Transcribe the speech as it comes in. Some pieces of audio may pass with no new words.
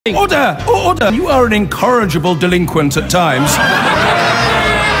Order! Order! You are an incorrigible delinquent at times.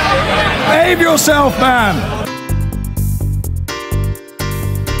 Behave yourself, man!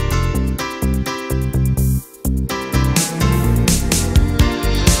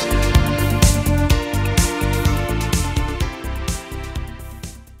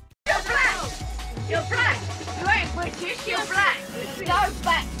 You're black. You ain't British, you're black. Go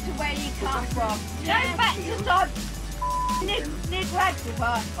back to where you come from. Go back to some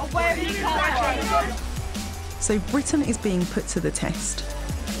Nicaragua or wherever you come from. So Britain is being put to the test.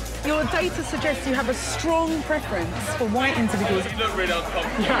 Your data suggests you have a strong preference for white individuals. You look really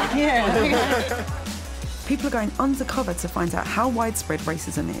uncomfortable. Yeah. People are going undercover to find out how widespread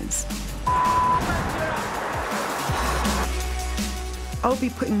racism is. I'll be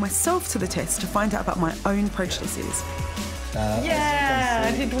putting myself to the test to find out about my own prejudices. Yeah,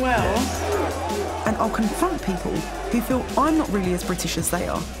 I did well. And I'll confront people who feel I'm not really as British as they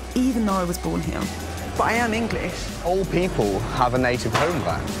are, even though I was born here. But I am English. All people have a native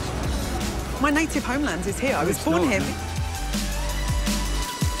homeland. My native homeland is here. I was born here.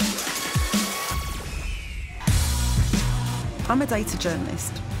 I'm a data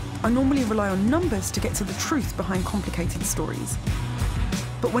journalist. I normally rely on numbers to get to the truth behind complicated stories.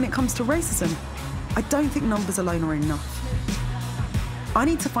 But when it comes to racism, I don't think numbers alone are enough. I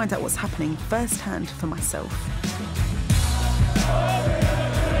need to find out what's happening firsthand for myself.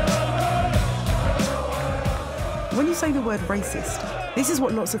 When you say the word racist, this is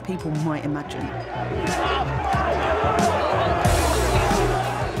what lots of people might imagine.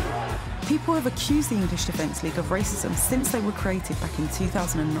 People have accused the English Defence League of racism since they were created back in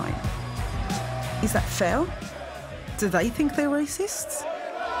 2009. Is that fair? Do they think they're racists?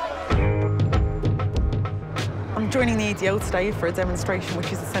 I'm joining the EDL today for a demonstration,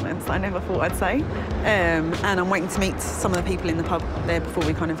 which is a sentence I never thought I'd say. And I'm waiting to meet some of the people in the pub there before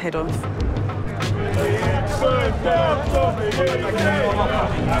we kind of head off.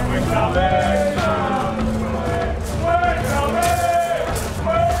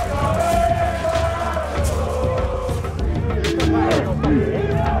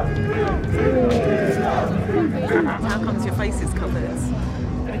 How comes your face is covered?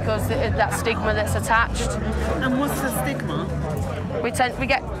 Because that stigma that's attached. And what's the stigma? We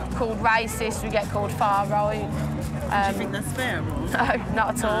get called racist, we get called far right. Do you think that's fair? Or? No,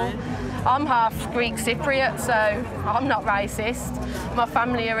 not at all. I'm half Greek Cypriot, so I'm not racist. My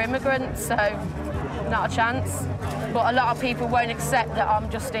family are immigrants, so not a chance. But a lot of people won't accept that I'm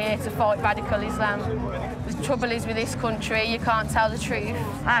just here to fight radical Islam. The trouble is with this country, you can't tell the truth.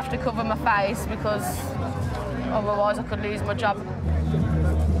 I have to cover my face because otherwise I could lose my job.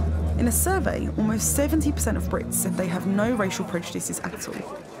 In a survey, almost 70% of Brits said they have no racial prejudices at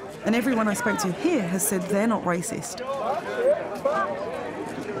all. And everyone I spoke to here has said they're not racist.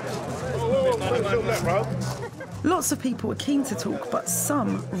 Lots of people are keen to talk, but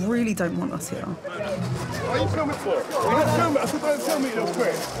some really don't want us here. What are you filming for? You don't film it. I said, don't film me, little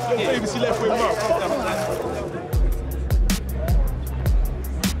prick. BBC left wing mouth.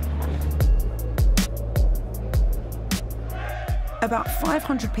 About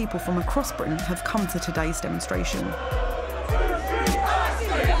 500 people from across Britain have come to today's demonstration.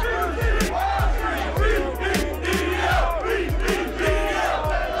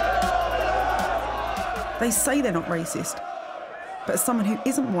 They say they're not racist, but as someone who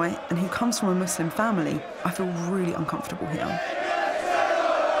isn't white and who comes from a Muslim family, I feel really uncomfortable here.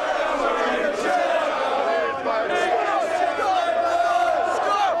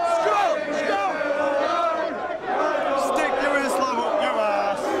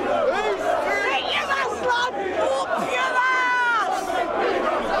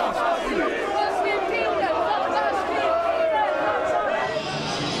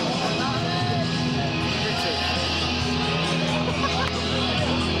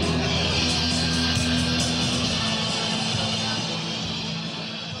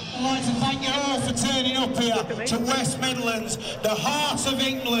 I'd like to thank you all for turning up here to West Midlands, the heart of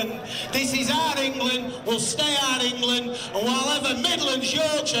England. This is our England, will stay our England, and while ever Midlands,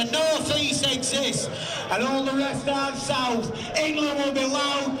 Yorkshire, North East exists, and all the rest are South, England will be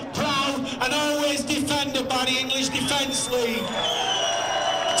loud, proud, and always defended by the English Defence League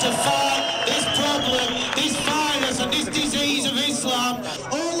to fight this problem, this virus, and this disease of Islam.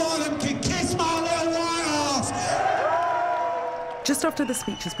 All of them can kiss my little white horse. Just after the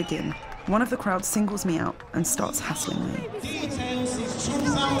speeches begin, one of the crowd singles me out and starts hassling me. Details since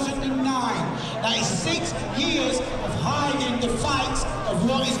 2009. That is 6 years of hiding the facts of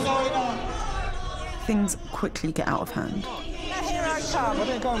what is going on. Things quickly get out of hand. Here I come. Why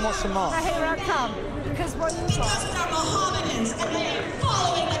don't you go and watch the march? Here I come. Because when you Because they're Mohammedans and they are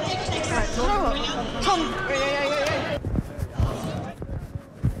following the Tom!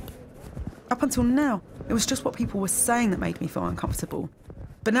 Up until now, it was just what people were saying that made me feel uncomfortable.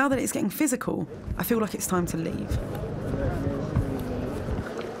 But now that it's getting physical, I feel like it's time to leave.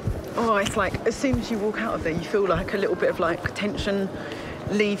 Oh, it's like, as soon as you walk out of there, you feel like a little bit of like tension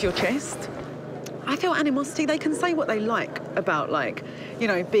leave your chest. I feel animosity. They can say what they like about, like, you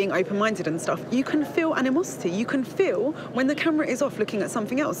know, being open-minded and stuff. You can feel animosity. You can feel when the camera is off looking at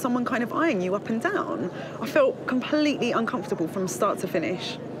something else, someone kind of eyeing you up and down. I felt completely uncomfortable from start to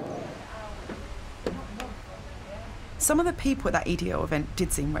finish. Some of the people at that EDO event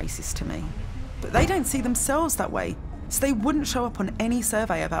did seem racist to me, but they don't see themselves that way, so they wouldn't show up on any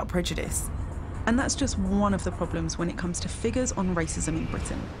survey about prejudice. And that's just one of the problems when it comes to figures on racism in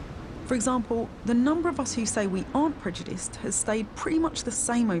Britain. For example, the number of us who say we aren't prejudiced has stayed pretty much the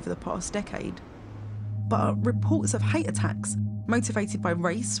same over the past decade. But reports of hate attacks motivated by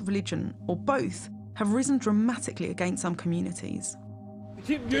race, religion, or both have risen dramatically against some communities.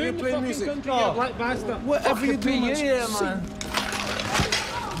 Keep doing the fucking country, you black bastard. Whatever you do, man.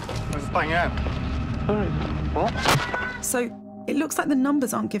 Bang out. What? So it looks like the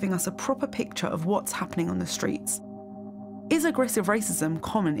numbers aren't giving us a proper picture of what's happening on the streets. Is aggressive racism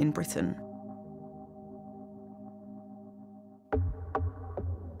common in Britain?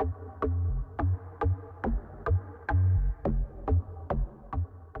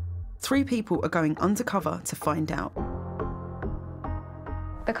 Three people are going undercover to find out.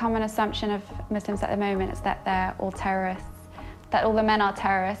 The common assumption of Muslims at the moment is that they're all terrorists, that all the men are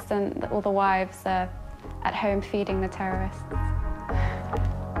terrorists and all the wives are at home feeding the terrorists.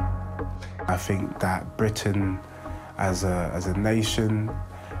 I think that Britain as a nation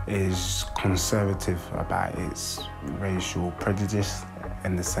is conservative about its racial prejudice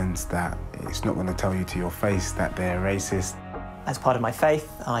in the sense that it's not going to tell you to your face that they're racist. As part of my faith,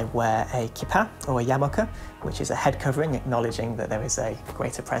 I wear a kippah, or a yarmulke, which is a head covering, acknowledging that there is a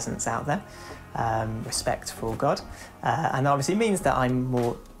greater presence out there, respect for God, and that obviously means that I'm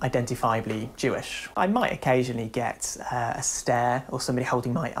more identifiably Jewish. I might occasionally get a stare or somebody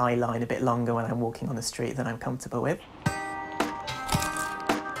holding my eye line a bit longer when I'm walking on the street than I'm comfortable with.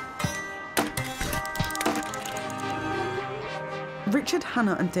 Richard,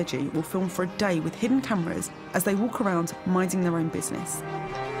 Hannah and Deji will film for a day with hidden cameras as they walk around minding their own business.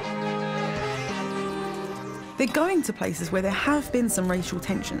 They're going to places where there have been some racial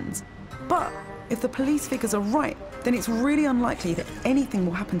tensions, but if the police figures are right, then it's really unlikely that anything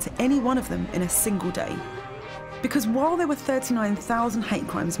will happen to any one of them in a single day. Because while there were 39,000 hate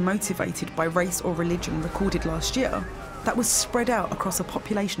crimes motivated by race or religion recorded last year, that was spread out across a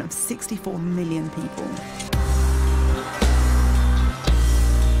population of 64 million people.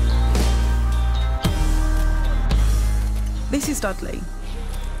 This is Dudley.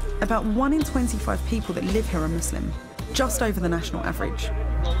 About 1 in 25 people that live here are Muslim, just over the national average.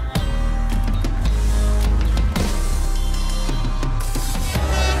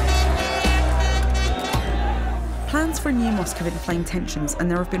 Plans for a new mosque have inflamed tensions, and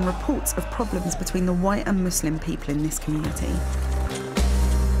there have been reports of problems between the white and Muslim people in this community.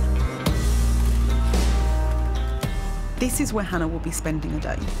 This is where Hannah will be spending a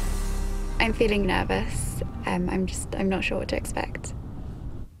day. I'm feeling nervous. I'm not sure what to expect.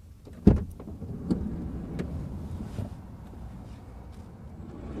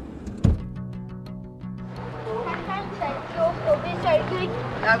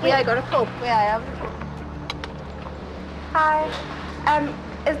 We ain't got a pub. We have. Hi.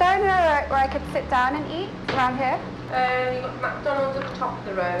 Is there anywhere where I could sit down and eat around here? You've got McDonald's at the top of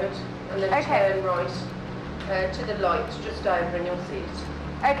the road, and then turn right to the light just over and you'll see it.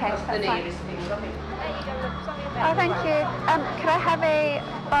 Okay, that's the nearest thing, I think. Oh, thank you. Could I have a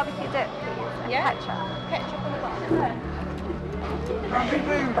barbecue dip, please? And ketchup. Ketchup on the bottom. I'll be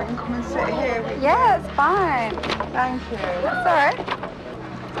rude, I can come and sit here with you. Yeah, it's fine. Thank you. That's all right.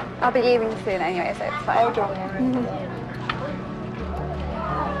 I'll be leaving soon anyway, so it's fine. Oh, don't worry.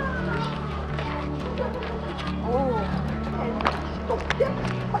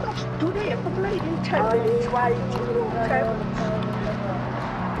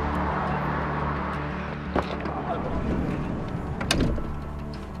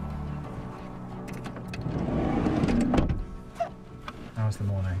 How was the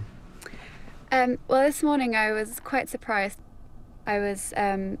morning? Well, this morning I was quite surprised. I was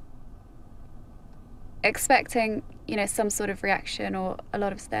expecting, you know, some sort of reaction or a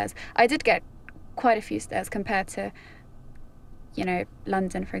lot of stares. I did get quite a few stares compared to, you know,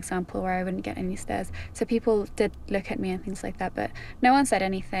 London, for example, where I wouldn't get any stares. So people did look at me and things like that, but no one said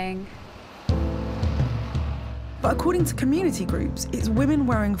anything. But according to community groups, it's women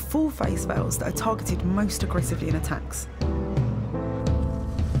wearing full face veils that are targeted most aggressively in attacks.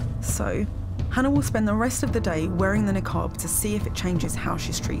 So, Hannah will spend the rest of the day wearing the niqab to see if it changes how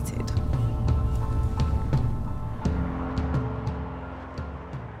she's treated.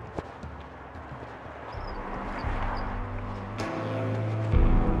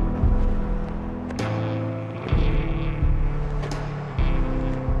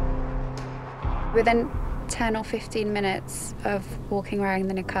 Within 10 or 15 minutes of walking wearing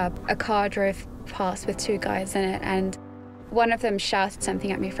the niqab, a car drove past with 2 guys in it, and one of them shouted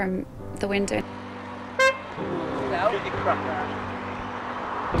something at me from the window.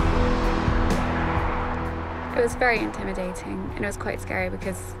 It was very intimidating, and it was quite scary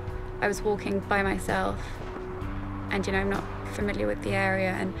because I was walking by myself, and I'm not familiar with the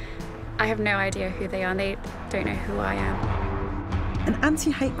area, and I have no idea who they are, and they don't know who I am. An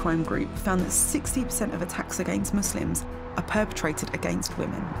anti-hate crime group found that 60% of attacks against Muslims are perpetrated against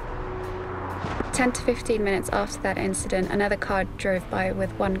women. 10 to 15 minutes after that incident, another car drove by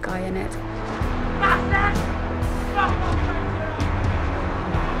with 1 guy in it.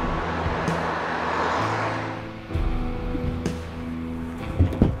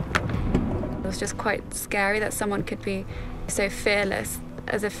 It was just quite scary that someone could be so fearless,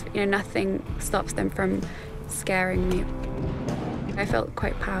 as if nothing stops them from scaring me. I felt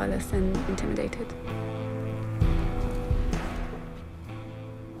quite powerless and intimidated.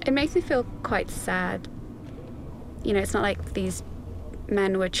 It makes me feel quite sad. It's not like these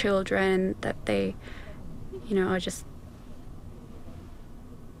men were children, that they, are just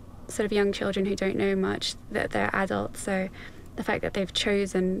sort of young children who don't know much, that they're adults. So the fact that they've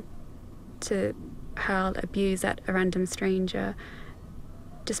chosen to hurl abuse at a random stranger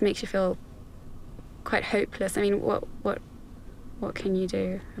just makes you feel quite hopeless. I mean, what can you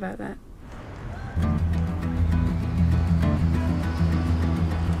do about that?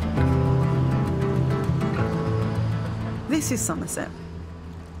 This is Somerset.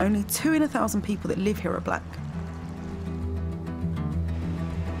 Only 2 in 1,000 people that live here are black.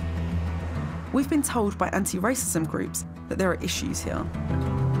 We've been told by anti-racism groups that there are issues here.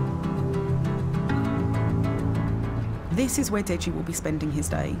 This is where Deji will be spending his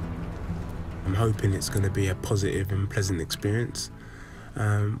day. I'm hoping it's going to be a positive and pleasant experience,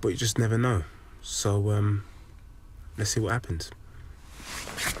 but you just never know. So let's see what happens.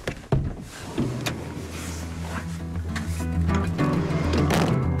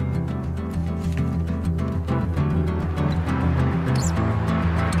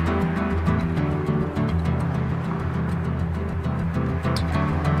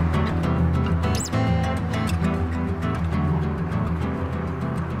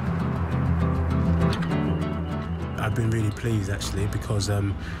 I've been really pleased actually, because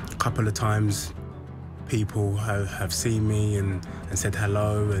a couple of times people have seen me and said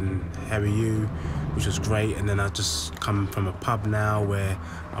hello and how are you, which was great. And then I just come from a pub now where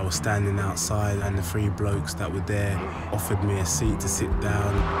I was standing outside and the 3 blokes that were there offered me a seat to sit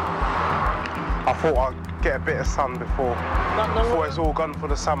down. I thought I'd get a bit of sun before it's all gone for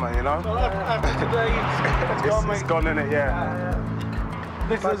the summer, Well, after today, it's gone, innit, yeah.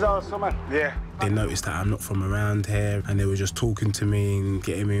 This is our summer. Yeah. They noticed that I'm not from around here, and they were just talking to me and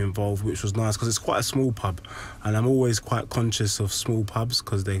getting me involved, which was nice because it's quite a small pub, and I'm always quite conscious of small pubs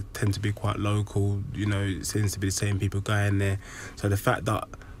because they tend to be quite local. It seems to be the same people going there. So the fact that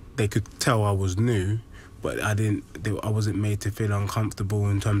they could tell I was new, but I wasn't made to feel uncomfortable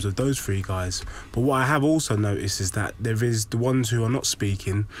in terms of those 3 guys. But what I have also noticed is that there is the ones who are not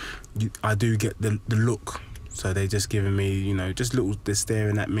speaking. I do get the look. So they're just giving me, they're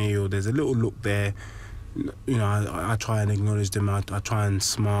staring at me, or there's a little look there. I try and acknowledge them, I try and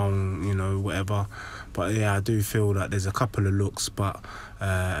smile, whatever. But yeah, I do feel that there's a couple of looks, but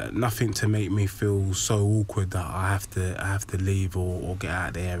nothing to make me feel so awkward that I have to leave or get out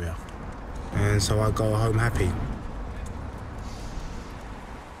of the area. And so I go home happy.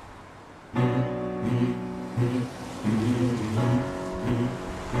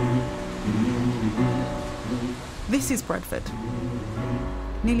 This is Bradford.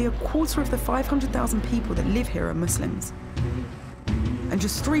 Nearly a quarter of the 500,000 people that live here are Muslims. And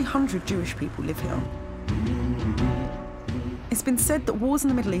just 300 Jewish people live here. It's been said that wars in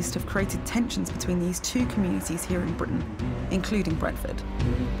the Middle East have created tensions between these 2 communities here in Britain, including Bradford.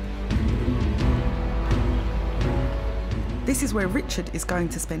 This is where Richard is going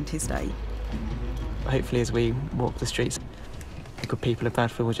to spend his day. Hopefully as we walk the streets, the good people of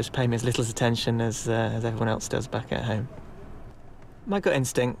Bradford will just pay me as little attention as everyone else does back at home. My gut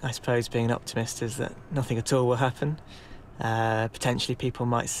instinct, I suppose, being an optimist, is that nothing at all will happen. Potentially people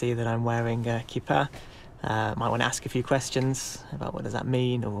might see that I'm wearing a kippah, Might want to ask a few questions about what does that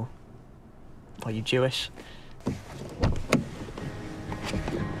mean, or are you Jewish?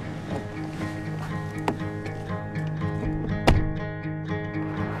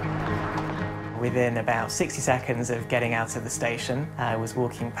 Within about 60 seconds of getting out of the station, I was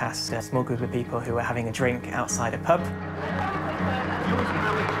walking past a small group of people who were having a drink outside a pub.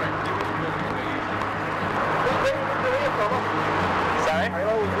 Sorry? There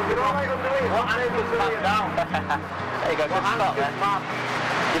you go, good spot there.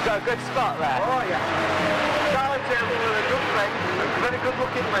 You've got a good spot there. Oh, yeah. Charlie Taylor was a good friend, a very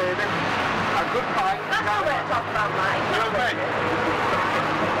good-looking lady, a good pint. That's not what I'm talking about, mate. You know what I mean?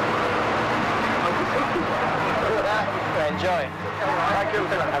 Enjoy. Thank you.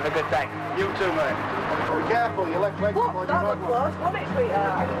 Have a good day. You too, mate. Be careful, your left leg's on your right. Close, wasn't it,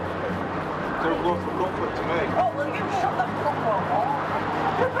 sweetheart? Too close for comfort to me. Oh, well, you shut the fuck up.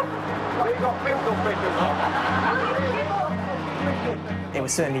 You got pistol fingers. It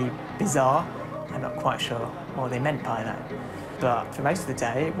was certainly bizarre. I'm not quite sure what they meant by that. But for most of the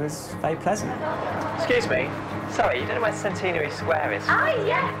day, it was very pleasant. Excuse me. Sorry, you don't know where Centenary Square is? Ah,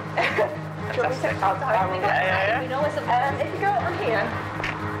 yeah. Do you want me to? Yeah. We know where some. If you go on here.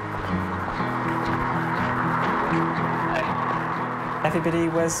 Everybody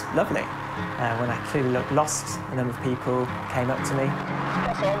was lovely. When I clearly looked lost, a number of people came up to me.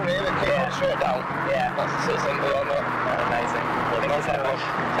 That's all really, keep on straight down. Yeah, that's so simple, isn't it? Amazing. Thank you so much.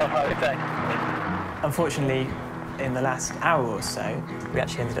 Have a good day. Unfortunately, in the last hour or so, we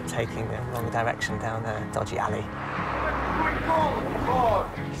actually ended up taking the wrong direction down a dodgy alley.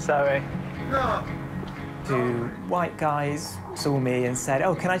 Sorry. Two white guys saw me and said,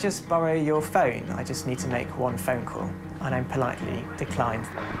 "Oh, can I just borrow your phone? I just need to make one phone call." And I politely declined.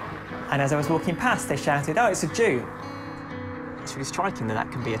 And as I was walking past, they shouted, "Oh, it's a Jew." It's really striking that that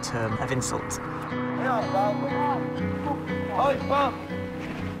can be a term of insult.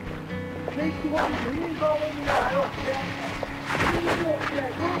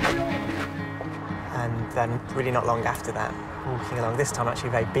 And then, really not long after that, walking along this time actually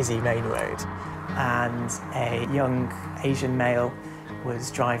a very busy main road, and a young Asian male was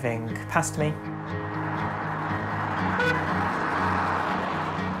driving past me.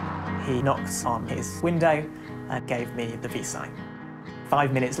 He knocked on his window and gave me the V sign.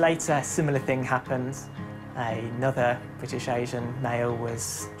 5 minutes later, a similar thing happened. Another British Asian male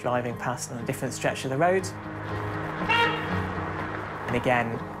was driving past on a different stretch of the road, and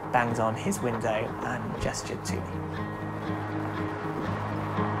again banged on his window and gestured to me.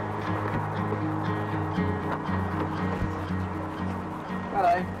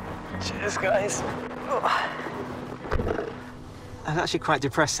 Hello. Cheers, guys. Oh. That's actually quite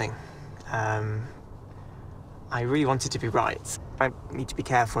depressing. I really wanted to be right. I need to be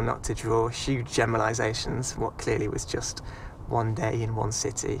careful not to draw huge generalisations, what clearly was just one day in one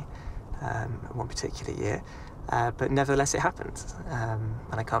city, one particular year. But nevertheless, it happened,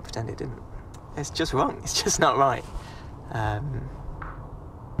 and I can't pretend it didn't. It's just wrong. It's just not right.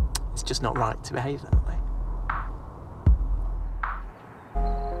 It's just not right to behave that way.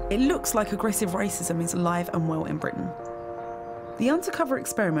 It looks like aggressive racism is alive and well in Britain. The undercover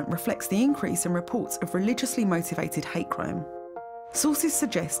experiment reflects the increase in reports of religiously motivated hate crime. Sources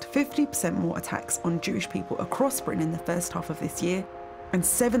suggest 50% more attacks on Jewish people across Britain in the first half of this year, and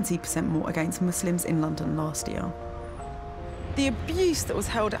 70% more against Muslims in London last year. The abuse that was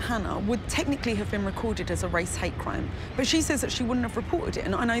held at Hannah would technically have been recorded as a race hate crime, but she says that she wouldn't have reported it.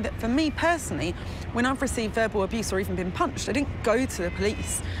 And I know that for me personally, when I've received verbal abuse or even been punched, I didn't go to the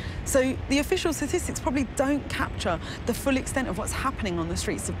police. So the official statistics probably don't capture the full extent of what's happening on the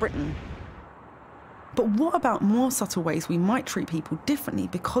streets of Britain. But what about more subtle ways we might treat people differently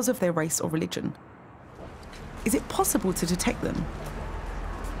because of their race or religion? Is it possible to detect them?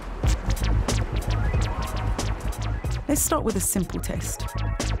 Let's start with a simple test.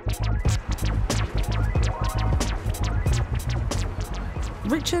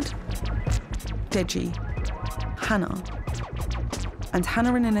 Richard, Deji, Hannah, and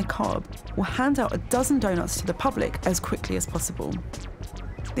Hannah in a niqab will hand out a dozen donuts to the public as quickly as possible.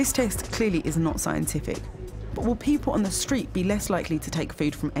 This test clearly is not scientific, but will people on the street be less likely to take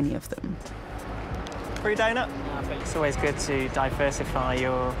food from any of them? Free donut? I think it's always good to diversify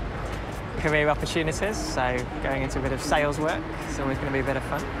your career opportunities, so going into a bit of sales work is always going to be a bit of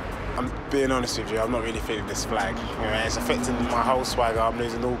fun. I'm being honest with you, I'm not really feeling this flag. You know, it's affecting my whole swagger. I'm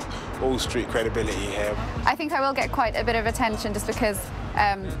losing all street credibility here. I think I will get quite a bit of attention just because,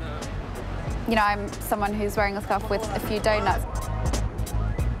 you know, I'm someone who's wearing a scarf with a few donuts.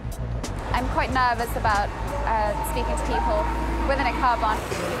 I'm quite nervous about speaking to people with a niqab on.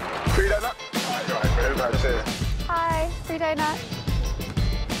 Free donut? Very much, cheers. Hi, free donut.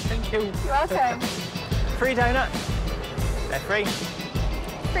 Thank you. You're welcome. Free donut. They're free.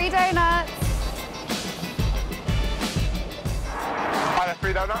 Free donuts. Hi, a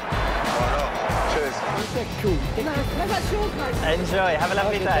free donut? Why not? Cheers. Enjoy. Have a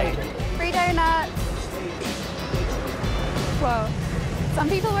lovely day. Free donuts. Whoa. Some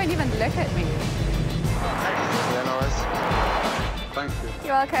people won't even look at me. Yeah, no worries. Thank you.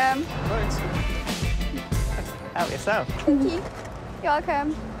 You're welcome. Thanks. Help yourself. Thank you. You're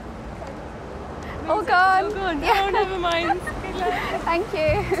welcome. All gone. All gone. Yeah. Oh, never mind. Thank you.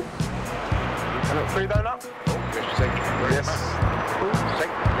 And a free donut? Oh, yes, shake. Yes. Ooh,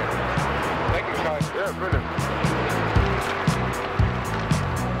 shake. Thank you, guys. Yeah, brilliant.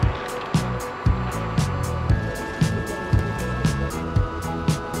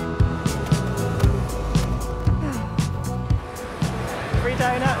 Free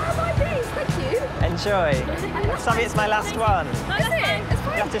donut. Oh, my days. Thank you. Enjoy. Sorry, it's my last one. Is it? It's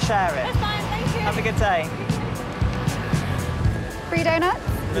fine. You have to share it. It's fine. Thank you. Have a good day. Free donuts?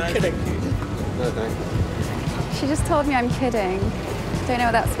 You're kidding. No, thanks. She just told me I'm kidding. Don't know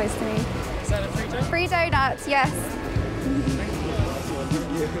what that's supposed to mean. Is that a free donut? Free donuts, yes.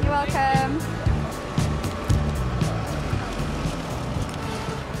 You're welcome.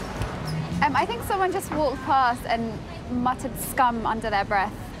 I think someone just walked past and muttered scum under their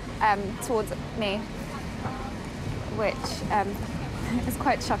breath towards me, which is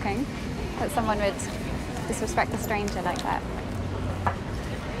quite shocking that someone would disrespect a stranger like that.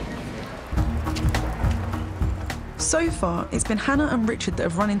 So far, it's been Hannah and Richard that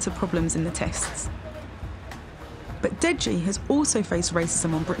have run into problems in the tests. But Deji has also faced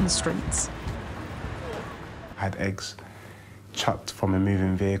racism on Britain's streets. I had eggs chucked from a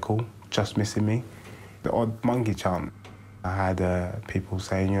moving vehicle, just missing me. The odd monkey chant. I had people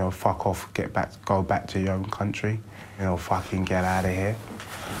saying, you know, fuck off, go back to your own country, you know, fucking get out of here.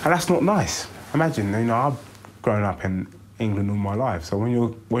 And that's not nice. Imagine, you know, I've grown up in England all my life, so when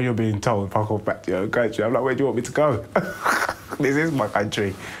you're being told fuck off back to your own country, I'm like, where do you want me to go? This is my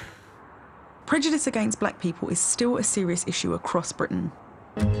country. Prejudice against black people is still a serious issue across Britain.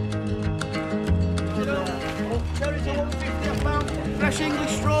 Fresh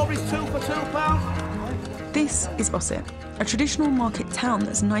English strawberries, 2 for £2. This is Ossett, a traditional market town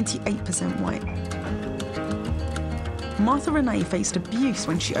that's 98% white. Martha Renee faced abuse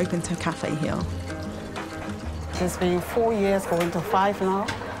when she opened her cafe here. It's been 4 years, going to 5 now,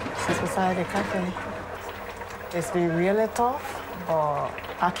 since we started the cafe. It's been really tough, but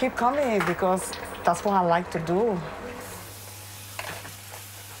I keep coming because that's what I like to do.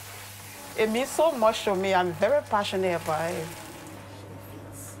 It means so much to me. I'm very passionate about it.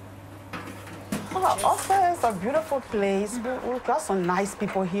 Ossett is a beautiful place. We've got some nice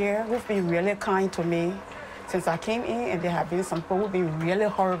people here who've been really kind to me since I came in, and there have been some people who've been really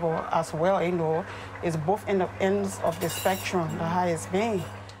horrible as well, you know. It's both ends of the spectrum, the how it's been.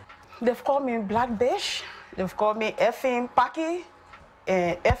 They've called me black bitch, they've called me effing Paki,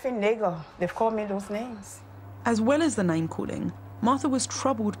 and effing nigger. They've called me those names. As well as the name calling, Martha was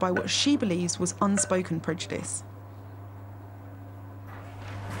troubled by what she believes was unspoken prejudice.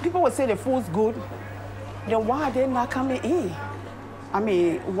 People would say the food's good, then why are they not coming in? I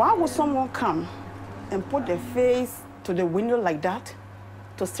mean, why would someone come and put their face to the window like that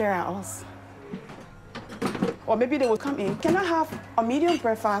to stare at us? Or maybe they will come in, can I have a medium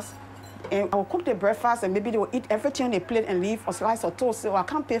breakfast? And I will cook the breakfast, and maybe they will eat everything on the plate and leave a slice of toast. So I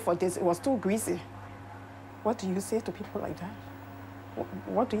can't pay for this, it was too greasy. What do you say to people like that?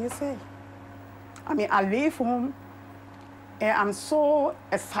 What do you say? I mean, I leave home and I'm so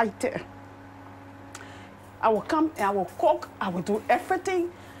excited. I will come and I will cook, I will do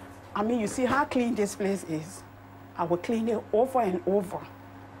everything. I mean, you see how clean this place is. I will clean it over and over.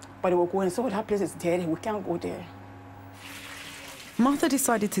 But they will go and say, oh, that place is dirty, we can't go there. Martha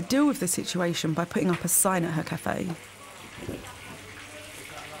decided to deal with the situation by putting up a sign at her cafe.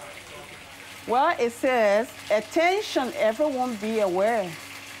 Well, it says, attention, everyone be aware.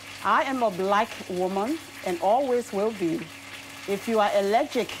 I am a black woman and always will be. If you are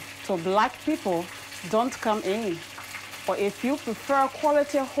allergic to black people, don't come in. But if you prefer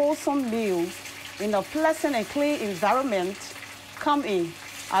quality, wholesome meals in a pleasant and clean environment, come in.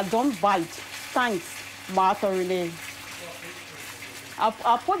 I don't bite. Thanks, Martha Renee.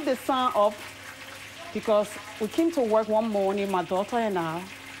 I put the sign up because we came to work one morning, my daughter and I,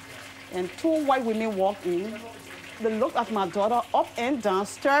 and 2 white women walked in. They looked at my daughter up and down,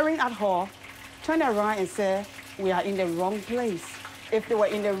 staring at her, turned around and said, we are in the wrong place. If they were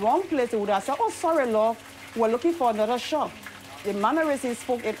in the wrong place, they would have said, oh, sorry, love, we're looking for another shop. The mannerism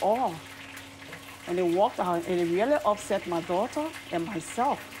spoke it all. and they walked out, and it really upset my daughter and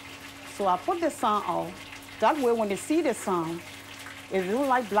myself. So I put the sign out. That way, when they see the sign, if they don't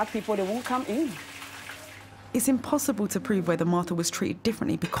like black people, they won't come in. It's impossible to prove whether Martha was treated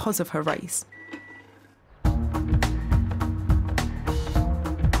differently because of her race.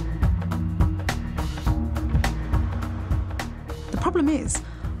 The problem is,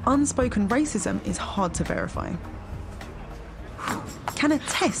 unspoken racism is hard to verify. Can a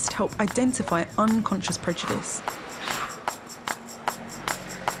test help identify unconscious prejudice?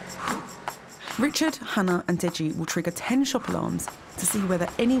 Richard, Hannah and Deji will trigger 10 shop alarms to see whether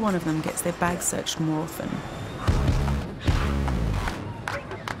any one of them gets their bag searched more often.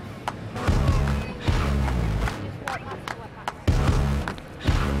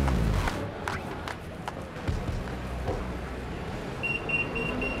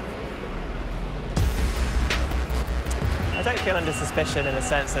 I don't feel under suspicion in the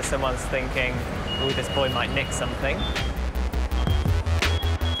sense that someone's thinking, oh, this boy might nick something.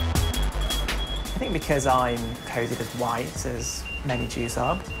 I think because I'm coded as white, as many Jews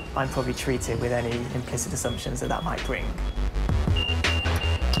are, I'm probably treated with any implicit assumptions that that might bring.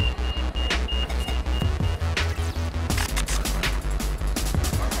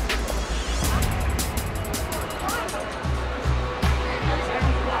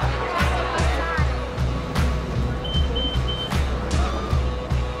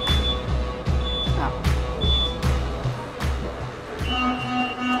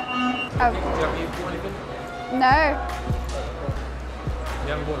 No.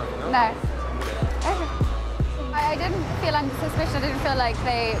 You haven't bought nothing, No. Okay. I didn't feel under suspicion. I didn't feel like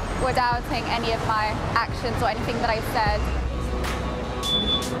they were doubting any of my actions or anything that I said.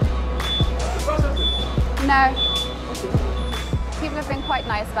 No. People have been quite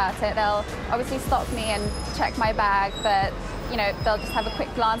nice about it. They'll obviously stop me and check my bag, but you know, they'll just have a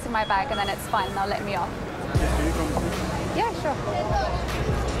quick glance in my bag and then it's fine and they'll let me off. Yeah, sure.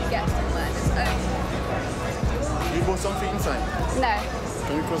 Yes. You bought something inside? No.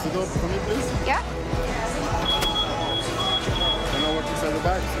 Can you close the door for me, please? Yeah. Can I walk inside the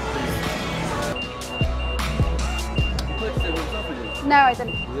bag, please? No, I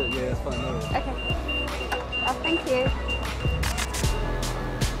didn't. Yeah, that's fine. No. Okay. Oh, thank you.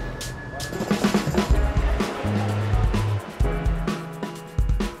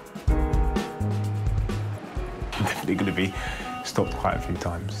 I'm definitely going to be stopped quite a few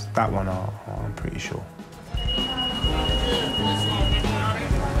times. That one, I'm pretty sure.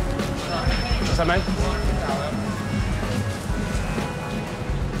 What's that, mate?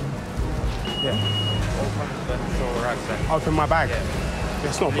 Yeah. Open my bag? Yeah,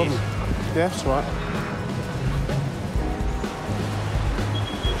 it's not a problem. Yeah, that's all right.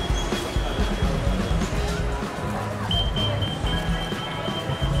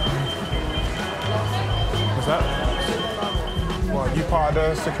 What's that? What, you part of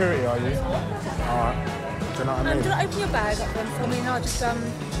the security, are you? All right. Do you know what I mean? Do you open your bag up then for me and I'll just,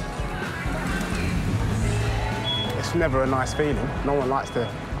 It's never a nice feeling. No one likes to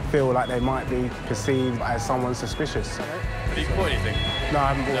feel like they might be perceived as someone suspicious. Have you bought anything? No,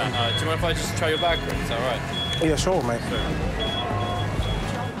 I haven't bought anything. Do you mind if I just try your bag, Chris? Is that all right? Yeah, sure, mate.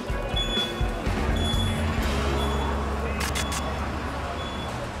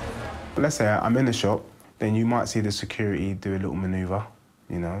 Let's say I'm in the shop, then you might see the security do a little manoeuvre.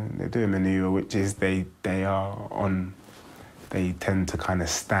 You know, they do a manoeuvre, which is they tend to kind of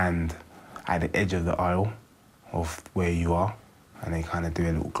stand at the edge of the aisle of where you are, and they kind of do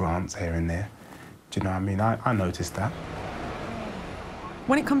a little glance here and there. Do you know what I mean? I noticed that.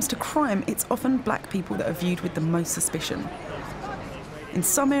 When it comes to crime, it's often black people that are viewed with the most suspicion. In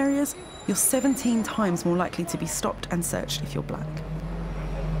some areas, you're 17 times more likely to be stopped and searched if you're black.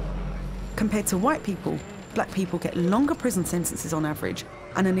 Compared to white people, black people get longer prison sentences on average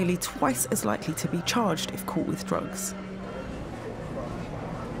and are nearly twice as likely to be charged if caught with drugs.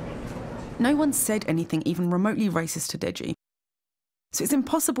 No one said anything even remotely racist to Deji, so it's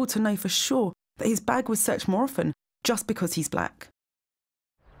impossible to know for sure that his bag was searched more often just because he's black.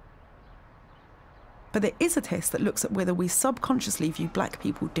 But there is a test that looks at whether we subconsciously view black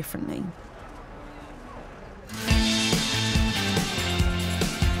people differently.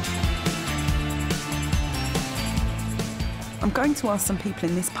 I'm going to ask some people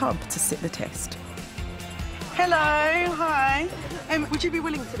in this pub to sit the test. Hello, hi. Would you be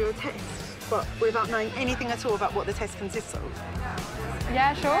willing to do a test, but without knowing anything at all about what the test consists of?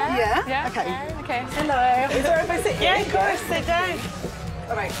 Yeah, sure. Yeah? Yeah. Okay. Okay. Hello. Is there if I sit here? Yeah, of course, sit down.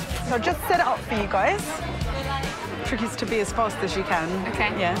 All right, so I'll just set it up for you guys. Trick is to be as fast as you can.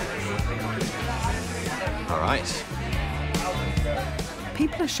 Okay. Yeah. All right.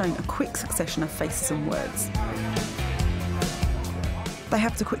 people are shown a quick succession of faces and words. They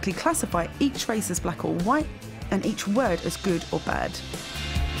have to quickly classify each face as black or white and each word as good or bad.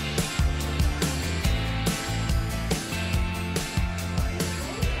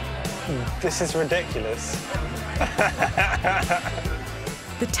 This is ridiculous.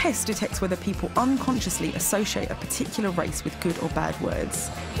 The test detects whether people unconsciously associate a particular race with good or bad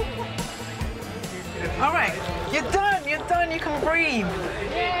words. All right, you're done, you can breathe.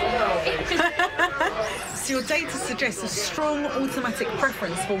 So your data suggests a strong automatic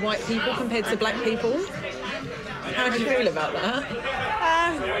preference for white people compared to black people. How do you feel about that?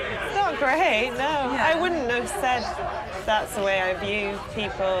 It's not great, no. Yeah. I wouldn't have said that's the way I view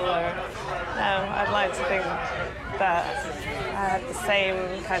people, or no, I'd like to think that I had the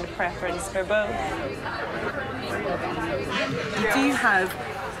same kind of preference for both. Do you have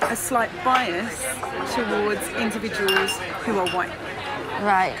a slight bias towards individuals who are white?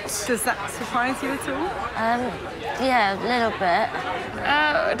 Right. Does that surprise you at all? Yeah, a little bit.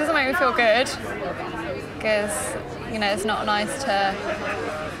 It doesn't make me feel good, because, you know, it's not nice to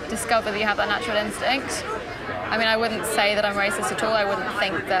discover that you have that natural instinct. I mean, I wouldn't say that I'm racist at all. I wouldn't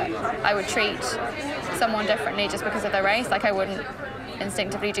think that I would treat someone differently just because of their race. Like, I wouldn't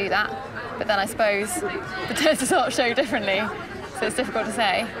instinctively do that. But then I suppose the test does not show differently, so it's difficult to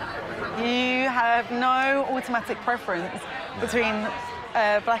say. You have no automatic preference between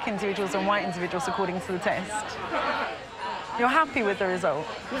black individuals and white individuals according to the test. You're happy with the result?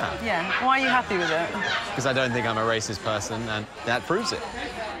 Yeah. Yeah. Why are you happy with it? Because I don't think I'm a racist person, and that proves it.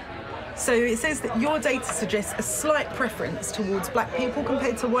 So it says that your data suggests a slight preference towards black people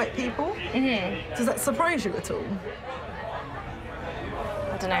compared to white people. Mm-hmm. Does that surprise you at all?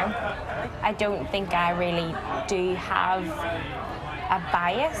 I don't know. I don't think I really do have a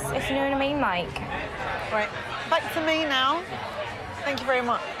bias, if you know what I mean. Like, right. Back to me now. Thank you very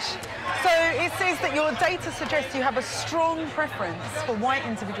much. So it says that your data suggests you have a strong preference for white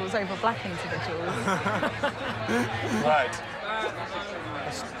individuals over black individuals. Right.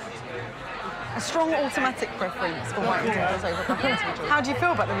 A strong automatic preference for white individuals over black individuals. How do you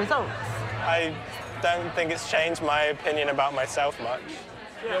feel about the results? I don't think it's changed my opinion about myself much.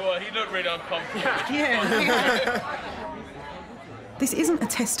 Yeah, well, he looked really uncomfortable. Yeah. This isn't a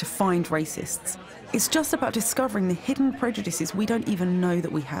test to find racists. It's just about discovering the hidden prejudices we don't even know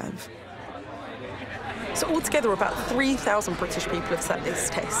that we have. So altogether, about 3,000 British people have sat this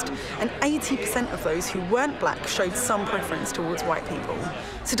test, and 80% of those who weren't black showed some preference towards white people.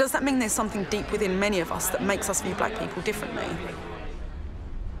 So does that mean there's something deep within many of us that makes us view black people differently?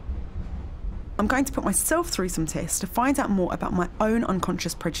 I'm going to put myself through some tests to find out more about my own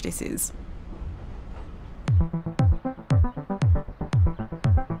unconscious prejudices.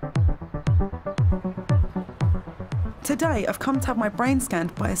 Today, I've come to have my brain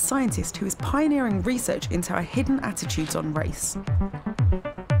scanned by a scientist who is pioneering research into our hidden attitudes on race.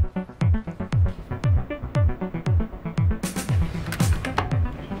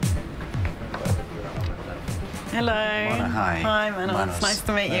 Hello. Mona, hi. Hi, Mona. It's nice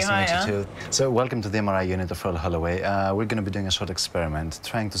to meet you. Nice to meet you too. So, welcome to the MRI unit of Royal Holloway. We're going to be doing a short experiment,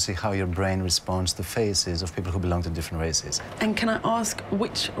 trying to see how your brain responds to faces of people who belong to different races. And can I ask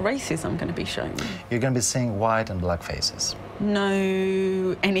which races I'm going to be showing? You're going to be seeing white and black faces.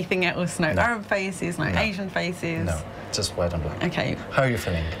 No anything else? No, Arab faces, no Asian faces? No, just white and black. OK. How are you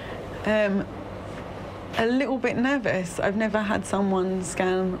feeling? A little bit nervous. I've never had someone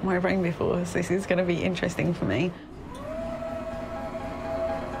scan my brain before, so this is going to be interesting for me.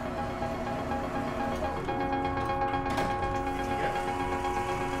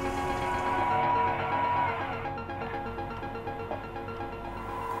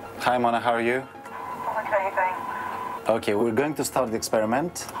 Hi, Mona, how are you? Okay, thanks. OK, we're going to start the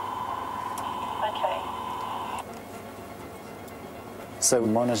experiment. Okay. So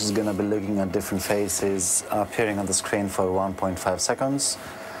Mona is going to be looking at different faces appearing on the screen for 1.5 seconds.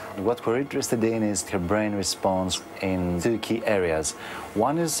 What we're interested in is her brain response in two key areas.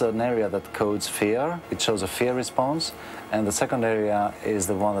 One is an area that codes fear. It shows a fear response. And the second area is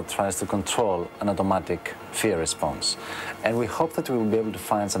the one that tries to control an automatic fear response. And we hope that we will be able to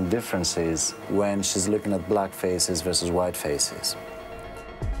find some differences when she's looking at black faces versus white faces.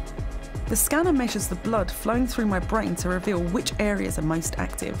 The scanner measures the blood flowing through my brain to reveal which areas are most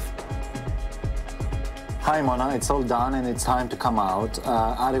active. Hi, Mona, it's all done and it's time to come out.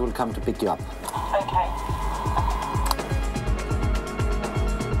 Ali will come to pick you up. Okay.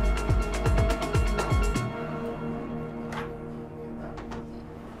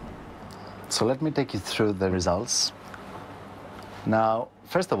 So let me take you through the results. Now,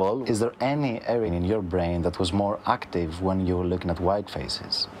 first of all, is there any area in your brain that was more active when you were looking at white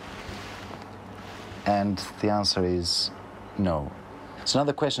faces? And the answer is no. So now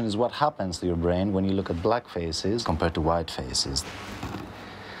the question is, what happens to your brain when you look at black faces compared to white faces?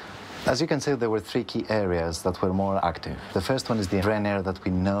 As you can see, there were three key areas that were more active. The first one is the brain area that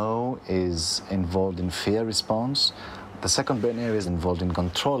we know is involved in fear response. The second brain area is involved in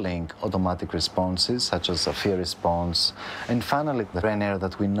controlling automatic responses, such as a fear response. And finally, the brain area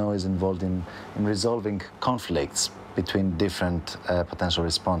that we know is involved in resolving conflicts between different potential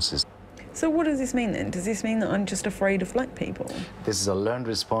responses. So what does this mean then? Does this mean that I'm just afraid of black people? This is a learned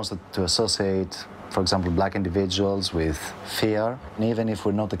response to associate, for example, black individuals with fear. And even if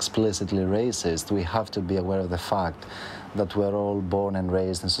we're not explicitly racist, we have to be aware of the fact that we're all born and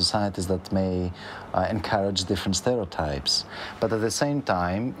raised in societies that may encourage different stereotypes. But at the same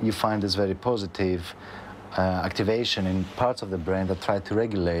time, you find this very positive activation in parts of the brain that try to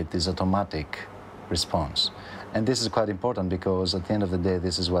regulate this automatic response. And this is quite important because at the end of the day,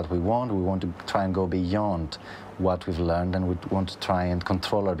 this is what we want. We want to try and go beyond what we've learned, and we want to try and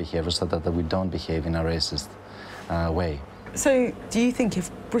control our behaviour so that we don't behave in a racist way. So do you think if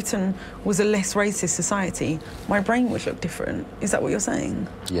Britain was a less racist society, my brain would look different? Is that what you're saying?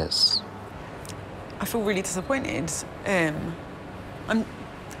 Yes. I feel really disappointed. I'm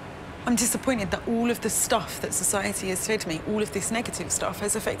disappointed that all of the stuff that society has said to me, all of this negative stuff,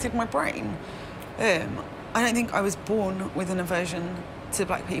 has affected my brain. I don't think I was born with an aversion to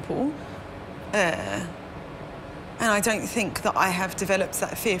black people. And I don't think that I have developed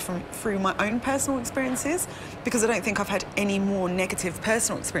that fear through my own personal experiences, because I don't think I've had any more negative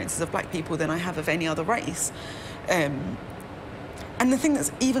personal experiences of black people than I have of any other race. And the thing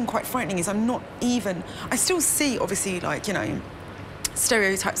that's even quite frightening is I still see, obviously, like, you know,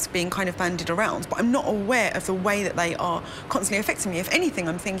 stereotypes being kind of bandied around, but I'm not aware of the way that they are constantly affecting me. If anything,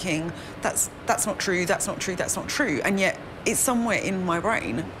 I'm thinking, that's not true, that's not true, that's not true, and yet it's somewhere in my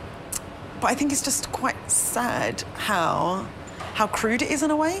brain. But I think it's just quite sad how crude it is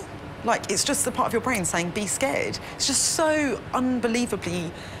in a way. Like, it's just the part of your brain saying, be scared. It's just so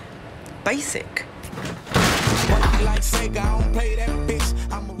unbelievably basic.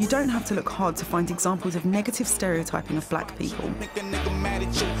 You don't have to look hard to find examples of negative stereotyping of black people.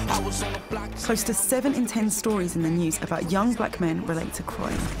 Close to 7 in 10 stories in the news about young black men relate to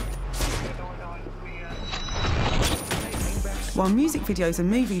crime. While music videos and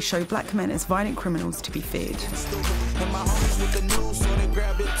movies show black men as violent criminals to be feared.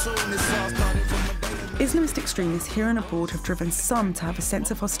 Islamist extremists here and abroad have driven some to have a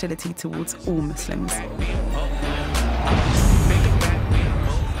sense of hostility towards all Muslims.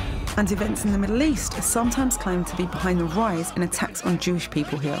 And events in the Middle East are sometimes claimed to be behind the rise in attacks on Jewish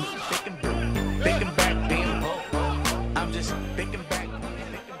people here.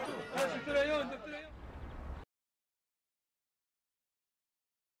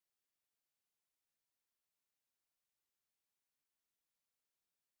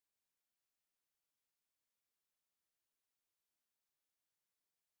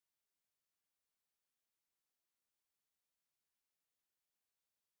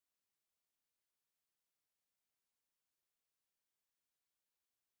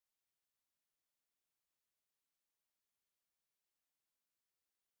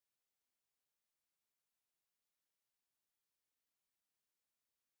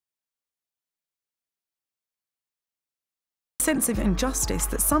 Sense of injustice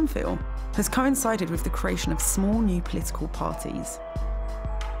that some feel has coincided with the creation of small new political parties.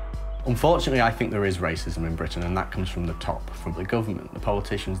 Unfortunately, I think there is racism in Britain, and that comes from the top, from the government. The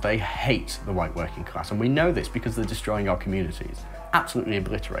politicians, they hate the white working class, and we know this because they're destroying our communities, absolutely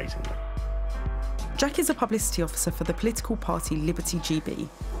obliterating them. Jack is a publicity officer for the political party Liberty GB,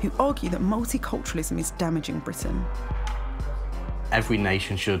 who argue that multiculturalism is damaging Britain. Every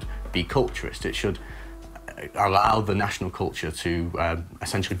nation should be culturist. It should allow the national culture to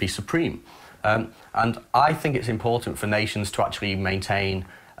essentially be supreme. And I think it's important for nations to actually maintain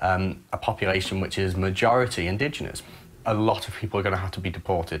a population which is majority Indigenous. A lot of people are going to have to be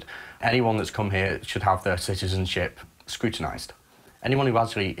deported. Anyone that's come here should have their citizenship scrutinised. Anyone who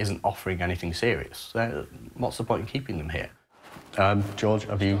actually isn't offering anything serious, what's the point in keeping them here? George,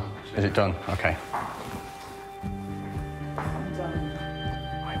 is it done? Okay.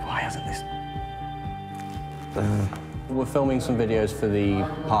 Why hasn't this? We're filming some videos for the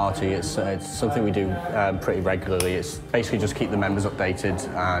party. It's something we do pretty regularly. It's basically just keep the members updated,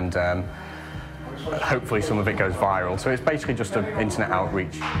 and hopefully some of it goes viral. So it's basically just an internet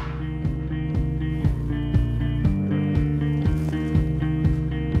outreach.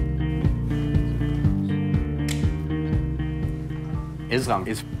 Islam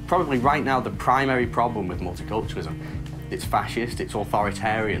is probably right now the primary problem with multiculturalism. It's fascist, it's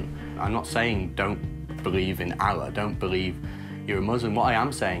authoritarian. I'm not saying don't believe in Allah, don't believe you're a Muslim. What I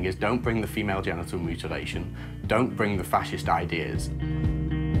am saying is don't bring the female genital mutilation, don't bring the fascist ideas.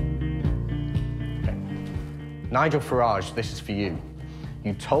 Okay. Nigel Farage, this is for you.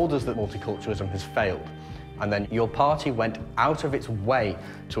 You told us that multiculturalism has failed, and then your party went out of its way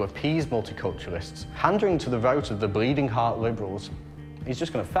to appease multiculturalists, pandering to the vote of the bleeding heart liberals. He's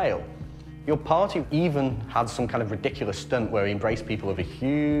just going to fail. Your party even had some kind of ridiculous stunt where he embraced people of a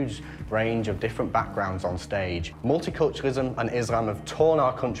huge range of different backgrounds on stage. Multiculturalism and Islam have torn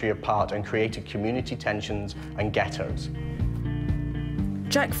our country apart and created community tensions and ghettos.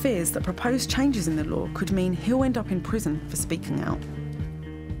 Jack fears that proposed changes in the law could mean he'll end up in prison for speaking out.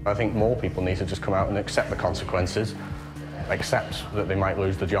 I think more people need to just come out and accept the consequences, accept that they might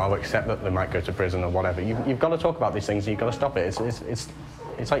lose the job, accept that they might go to prison or whatever. You've got to talk about these things, you've got to stop it.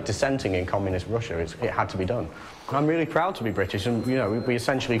 It's like dissenting in communist Russia. It had to be done. I'm really proud to be British, and you know, we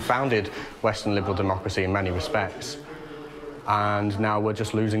essentially founded Western liberal democracy in many respects, and now we're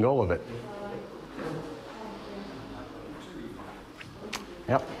just losing all of it.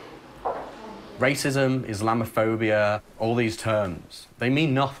 Yep. Racism, Islamophobia, all these terms, they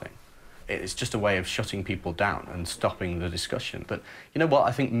mean nothing. It's just a way of shutting people down and stopping the discussion. But you know what?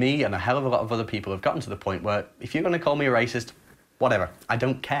 I think me and a hell of a lot of other people have gotten to the point where if you're going to call me a racist, whatever, I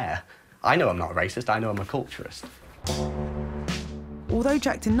don't care. I know I'm not a racist, I know I'm a culturist. Although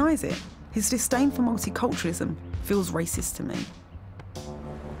Jack denies it, his disdain for multiculturalism feels racist to me.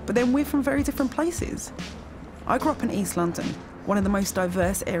 But then we're from very different places. I grew up in East London, one of the most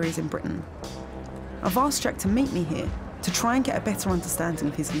diverse areas in Britain. I've asked Jack to meet me here to try and get a better understanding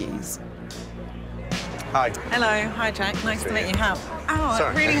of his views. Hi. Hello, hi Jack, nice to meet you. How? Ow,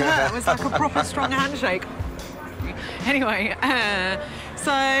 Sorry. it really hurt. It was like a proper strong handshake. Anyway,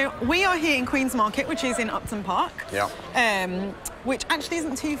 so we are here in Queen's Market, which is in Upton Park. Yeah. Which actually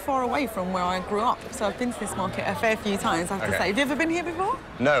isn't too far away from where I grew up. So I've been to this market a fair few times, I have to say. Have you ever been here before?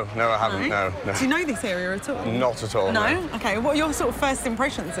 No, I haven't, no. Do you know this area at all? Not at all, no. Okay, what are your sort of first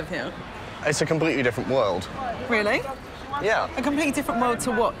impressions of here? It's a completely different world. Really? Yeah. A completely different world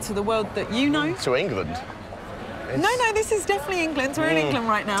to what? To the world that you know? To England. No, this is definitely England. We're in England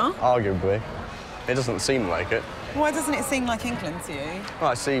right now. Arguably. It doesn't seem like it. Why doesn't it seem like England to you?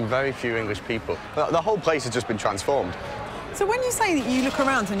 Well, I see very few English people. The whole place has just been transformed. So when you say that you look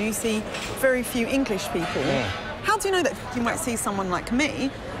around and you see very few English people, how do you know that you might see someone like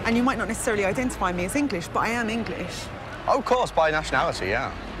me and you might not necessarily identify me as English, but I am English? Oh, of course, by nationality,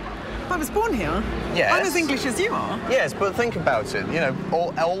 yeah. I was born here. Yes. I'm as English as you are. Yes, but think about it. You know,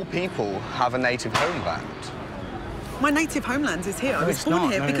 all people have a native homeland. My native homeland is here. I was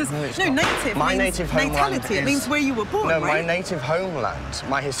born here because native my means native homeland natality. It means where you were born, no, right? my native homeland,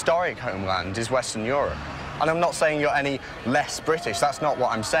 my historic homeland is Western Europe. And I'm not saying you're any less British. That's not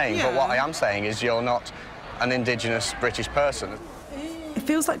what I'm saying. But what I am saying is you're not an indigenous British person. It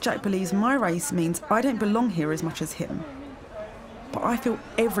feels like Jack believes my race means I don't belong here as much as him. But I feel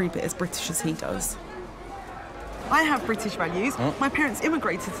every bit as British as he does. I have British values. My parents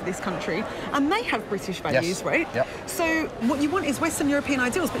immigrated to this country, and they have British values, right? Yep. So what you want is Western European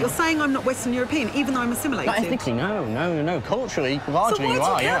ideals, but you're saying I'm not Western European, even though I'm assimilated. Not ethnically, no. Culturally, largely you are, So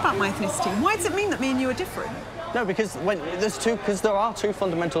why do you care about my ethnicity? Why does it mean that me and you are different? No, because there are two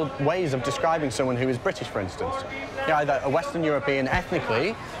fundamental ways of describing someone who is British, for instance. You're either a Western European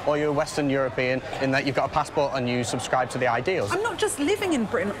ethnically, or you're a Western European in that you've got a passport and you subscribe to the ideals. I'm not just living in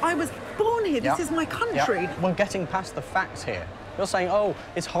Britain. I was born here. This is my country. We're getting past the facts here. You're saying, oh,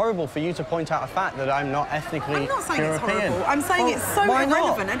 it's horrible for you to point out a fact that I'm not ethnically European. I'm not saying it's horrible. I'm saying it's so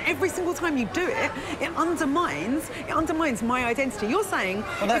irrelevant, and every single time you do it, it undermines my identity. You're saying,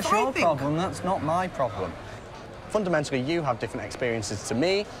 well, that's your problem. That's not my problem. Fundamentally, you have different experiences to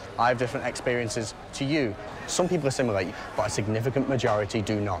me, I have different experiences to you. Some people assimilate, but a significant majority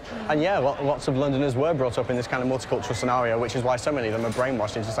do not. And yeah, lots of Londoners were brought up in this kind of multicultural scenario, which is why so many of them are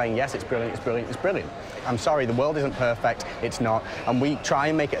brainwashed into saying, yes, it's brilliant, it's brilliant, it's brilliant. I'm sorry, the world isn't perfect, it's not. And we try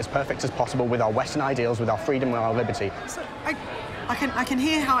and make it as perfect as possible with our Western ideals, with our freedom and our liberty. So I can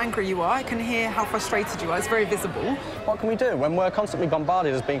hear how angry you are, I can hear how frustrated you are, it's very visible. What can we do when we're constantly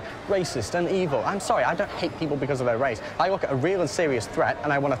bombarded as being racist and evil? I'm sorry, I don't hate people because of their race. I look at a real and serious threat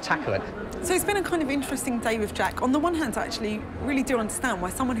and I want to tackle it. So it's been a kind of interesting day with Jack. On the one hand, I actually really do understand why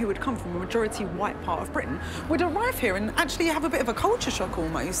someone who would come from a majority white part of Britain would arrive here and actually have a bit of a culture shock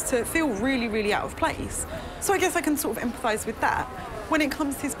almost, to feel really, really out of place. So I guess I can sort of empathise with that. When it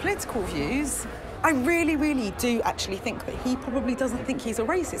comes to his political views, I really, really do actually think that he probably doesn't think he's a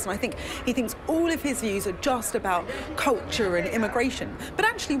racist, and I think he thinks all of his views are just about culture and immigration. But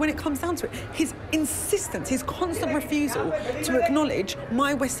actually, when it comes down to it, his insistence, his constant refusal to acknowledge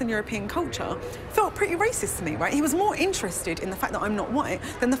my Western European culture felt pretty racist to me, right? He was more interested in the fact that I'm not white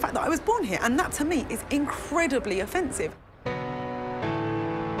than the fact that I was born here, and that to me is incredibly offensive.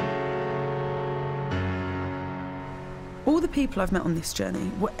 All the people I've met on this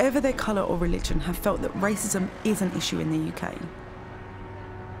journey, whatever their colour or religion, have felt that racism is an issue in the UK.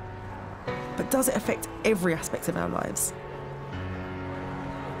 But does it affect every aspect of our lives?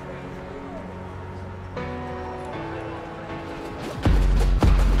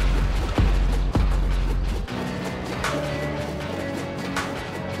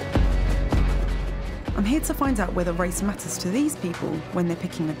 I'm here to find out whether race matters to these people when they're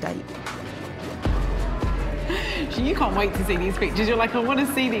picking a date. You can't wait to see these pictures. You're like, I want to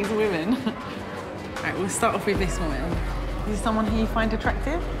see these women. All right, we'll start off with this woman. Is this someone who you find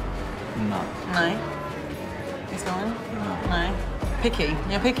attractive? No. No? This woman? No. Picky?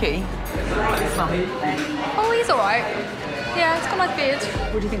 You're picky? This one? Oh, he's all right. Yeah, it's got a nice beard.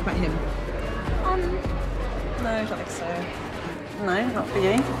 What do you think about him? No, I don't think so. No, not for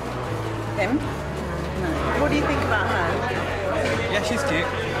you. Him? No. What do you think about her? Yeah, she's cute.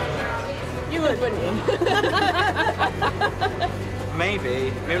 You would, wouldn't you?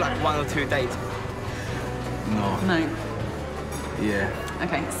 Maybe like 1 or 2 dates. No. No. Yeah.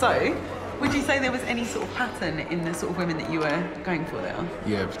 Okay, so would you say there was any sort of pattern in the sort of women that you were going for there?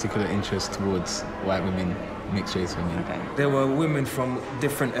 Yeah, particular interest towards white women, mixed race women. Okay. There were women from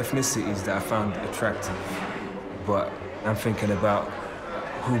different ethnicities that I found attractive, but I'm thinking about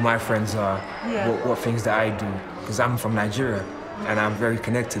who my friends are, what things that I do, because I'm from Nigeria and I'm very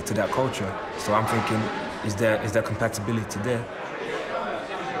connected to that culture. So I'm thinking, is there compatibility there?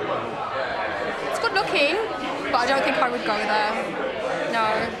 It's good looking, but I don't think I would go there.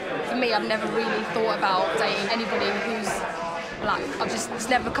 No. For me, I've never really thought about dating anybody who's black. It's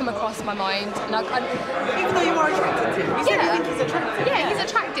never come across my mind. And even though you are attracted to him, you said you think he's attractive. Yeah, he's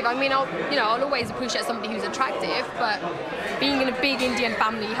attractive. I mean, I'll always appreciate somebody who's attractive, but being in a big Indian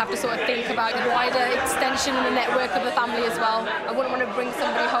family, you have to sort of think about the wider extension and the network of the family as well. I wouldn't want to bring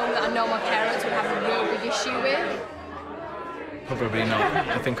somebody home that I know my parents would have a real big issue with. Probably not.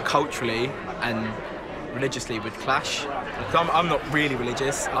 I think culturally and religiously would clash. I'm not really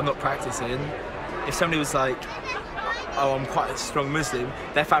religious, I'm not practicing. If somebody was like, oh, I'm quite a strong Muslim,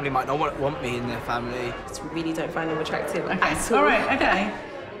 their family might not want me in their family. I just really don't find him attractive Okay. at all. All right, okay.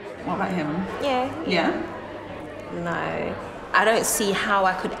 What about him? Yeah. No. I don't see how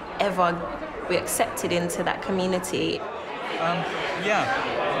I could ever be accepted into that community.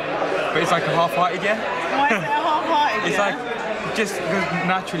 Yeah. But it's like a half-hearted yeah. Why is it a half-hearted It's like, just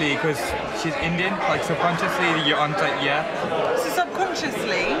naturally, because she's Indian, like subconsciously you're on like, yeah. So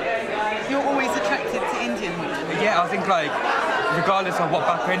subconsciously, you're always attracted to Indian women? Yeah, I think like, regardless of what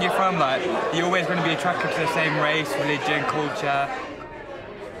background you're from, like, you're always going to be attracted to the same race, religion, culture.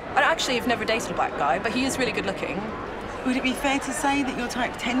 I actually have never dated a black guy, but he is really good looking. Would it be fair to say that your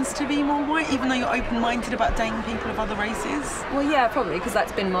type tends to be more white, even though you're open-minded about dating people of other races? Well, yeah, probably, because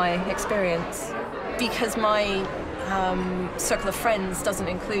that's been my experience. Because my circle of friends doesn't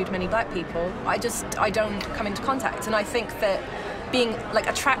include many black people, I don't come into contact. And I think that being, like,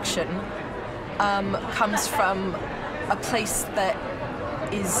 attraction comes from a place that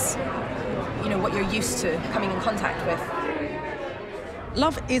is, what you're used to coming in contact with.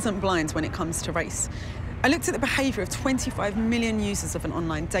 Love isn't blind when it comes to race. I looked at the behaviour of 25 million users of an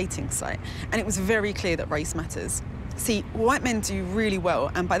online dating site, and it was very clear that race matters. See, white men do really well,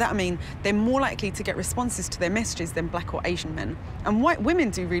 and by that I mean they're more likely to get responses to their messages than black or Asian men. And white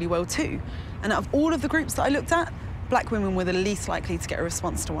women do really well too. And out of all of the groups that I looked at, black women were the least likely to get a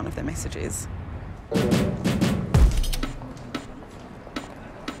response to one of their messages.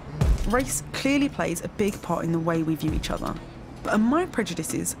 Race clearly plays a big part in the way we view each other. But are my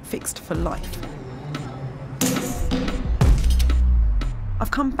prejudices fixed for life?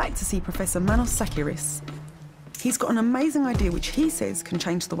 I've come back to see Professor Manos Sakiris. He's got an amazing idea which he says can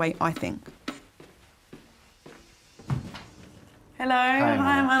change the way I think. Hello,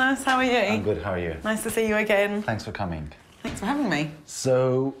 hi Manos, how are you? I'm good, how are you? Nice to see you again. Thanks for coming. Thanks for having me.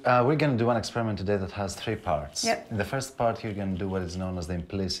 So, we're going to do an experiment today that has 3 parts. Yep. In the first part, you're going to do what is known as the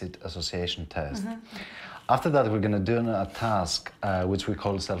implicit association test. After that, we're going to do a task which we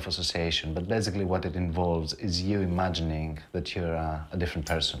call self-association, but basically what it involves is you imagining that you're a different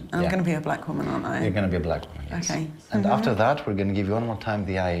person. I'm going to be a black woman, aren't I? You're going to be a black woman, yes. Okay. And after that, we're going to give you one more time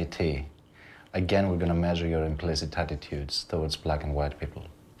the IAT. Again, we're going to measure your implicit attitudes towards black and white people.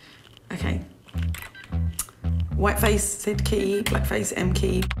 Okay. White face, Z key, black face, M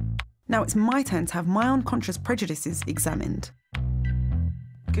key. Now it's my turn to have my unconscious prejudices examined.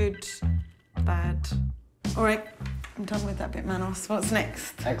 Good, bad. All right, I'm done with that bit, Manos. What's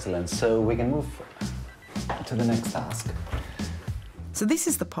next? Excellent. So we can move to the next task. So this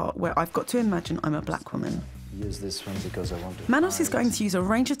is the part where I've got to imagine I'm a black woman. Use this one because I want to... Manos is going to use a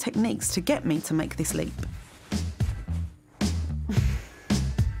range of techniques to get me to make this leap.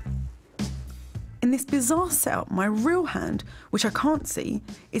 In this bizarre setup, my real hand, which I can't see,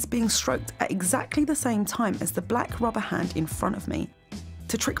 is being stroked at exactly the same time as the black rubber hand in front of me,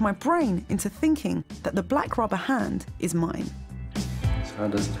 to trick my brain into thinking that the black rubber hand is mine. So how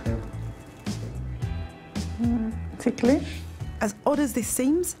does it feel? Ticklish. As odd as this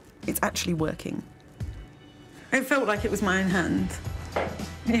seems, it's actually working. It felt like it was my own hand.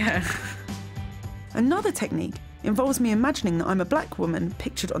 Yeah. Another technique involves me imagining that I'm a black woman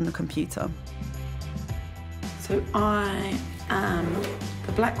pictured on the computer. So I am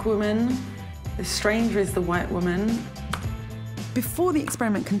the black woman, the stranger is the white woman. Before the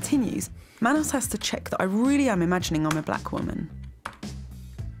experiment continues, Manos has to check that I really am imagining I'm a black woman.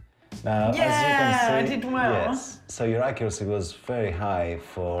 Now, as you can see, I did well. Yes, so your accuracy was very high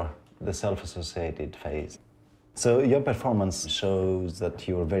for the self-associated phase. So your performance shows that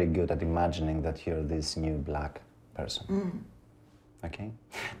you were very good at imagining that you're this new black person. Okay,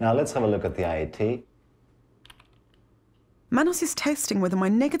 now let's have a look at the IAT. Manos is testing whether my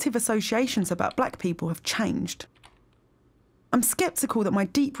negative associations about black people have changed. I'm sceptical that my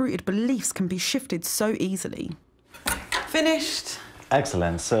deep-rooted beliefs can be shifted so easily. Finished.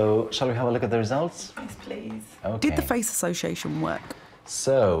 Excellent. So, shall we have a look at the results? Yes, please. Okay. Did the face association work?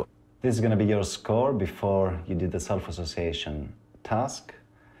 So, this is going to be your score before you did the self-association task.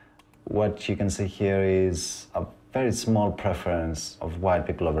 What you can see here is a very small preference of white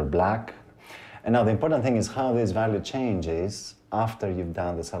people over black. And now the important thing is how this value changes after you've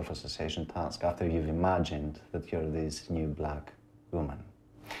done the self-association task, after you've imagined that you're this new black woman.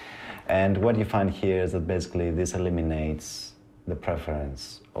 And what you find here is that basically this eliminates the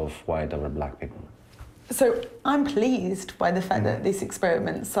preference of white over black people. So I'm pleased by the fact that this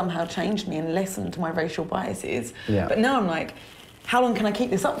experiment somehow changed me and lessened my racial biases. Yeah. But now I'm like, how long can I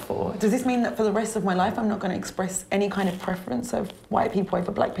keep this up for? Does this mean that for the rest of my life I'm not going to express any kind of preference of white people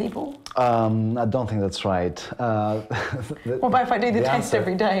over black people? I don't think that's right. What about if I do the test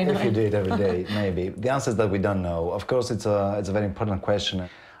every day? If you do it every day, maybe. The answer is that we don't know. Of course, it's a very important question.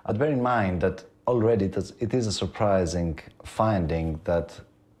 I'd bear in mind that already it is a surprising finding that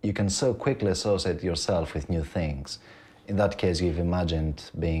you can so quickly associate yourself with new things. In that case, you've imagined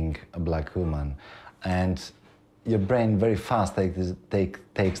being a black woman, and your brain very fast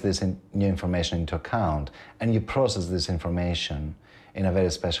takes this new information into account, and you process this information in a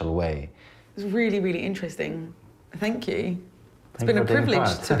very special way. It's really, really interesting. Thank you. It's been a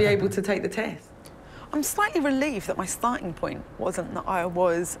privilege to be able to take the test. I'm slightly relieved that my starting point wasn't that I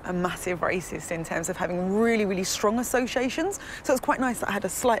was a massive racist in terms of having really, really strong associations. So it's quite nice that I had a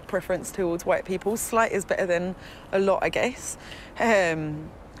slight preference towards white people. Slight is better than a lot, I guess.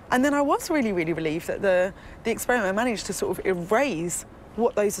 And then I was really, really relieved that the experiment managed to sort of erase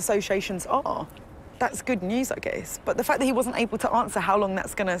what those associations are. That's good news, I guess. But the fact that he wasn't able to answer how long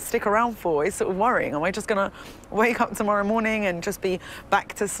that's going to stick around for is sort of worrying. Am I just going to wake up tomorrow morning and just be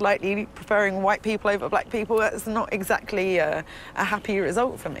back to slightly preferring white people over black people? That's not exactly a happy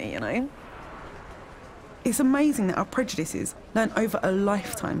result for me, you know? It's amazing that our prejudices, learned over a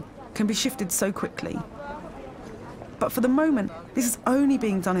lifetime, can be shifted so quickly. But for the moment, this is only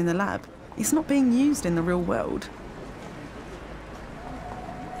being done in the lab. It's not being used in the real world.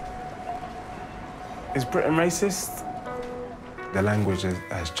 Is Britain racist? The language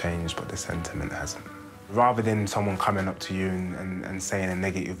has changed, but the sentiment hasn't. Rather than someone coming up to you and saying a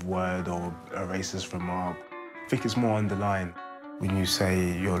negative word or a racist remark, I think it's more underlying. When you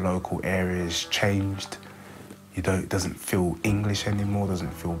say your local area's changed, it doesn't feel English anymore,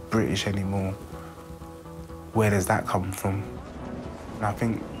 doesn't feel British anymore. Where does that come from? And I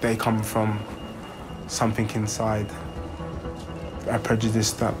think they come from something inside, a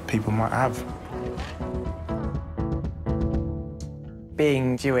prejudice that people might have.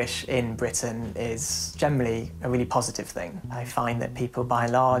 Being Jewish in Britain is generally a really positive thing. I find that people, by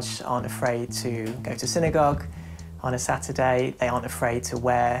and large, aren't afraid to go to synagogue on a Saturday. They aren't afraid to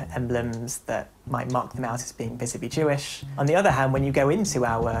wear emblems that might mark them out as being visibly Jewish. On the other hand, when you go into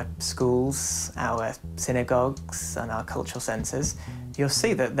our schools, our synagogues and our cultural centres, you'll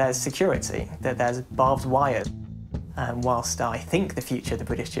see that there's security, that there's barbed wire. And whilst I think the future of the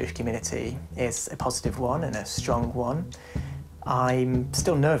British Jewish community is a positive one and a strong one, I'm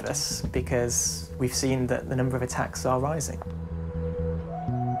still nervous because we've seen that the number of attacks are rising.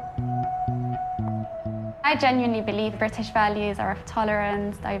 I genuinely believe British values are of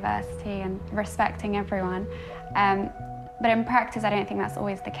tolerance, diversity and respecting everyone. But in practice, I don't think that's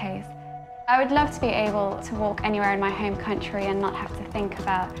always the case. I would love to be able to walk anywhere in my home country and not have to think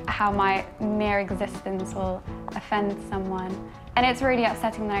about how my mere existence will offend someone. And it's really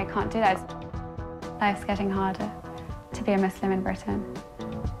upsetting that I can't do that. Life's getting harder to be a Muslim in Britain.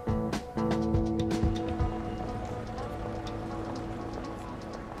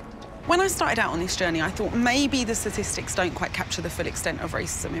 When I started out on this journey, I thought maybe the statistics don't quite capture the full extent of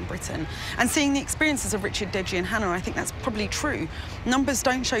racism in Britain. And seeing the experiences of Richard, Deji and Hannah, I think that's probably true. Numbers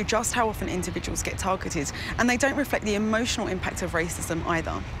don't show just how often individuals get targeted, and they don't reflect the emotional impact of racism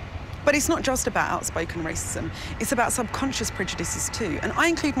either. But it's not just about outspoken racism, it's about subconscious prejudices too. And I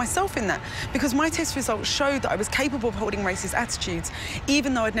include myself in that because my test results showed that I was capable of holding racist attitudes,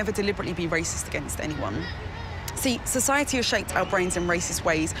 even though I'd never deliberately be racist against anyone. See, society has shaped our brains in racist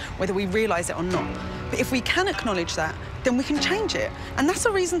ways, whether we realise it or not. But if we can acknowledge that, then we can change it. And that's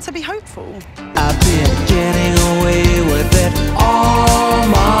a reason to be hopeful. I've been getting away with it all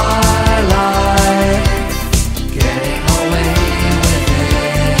my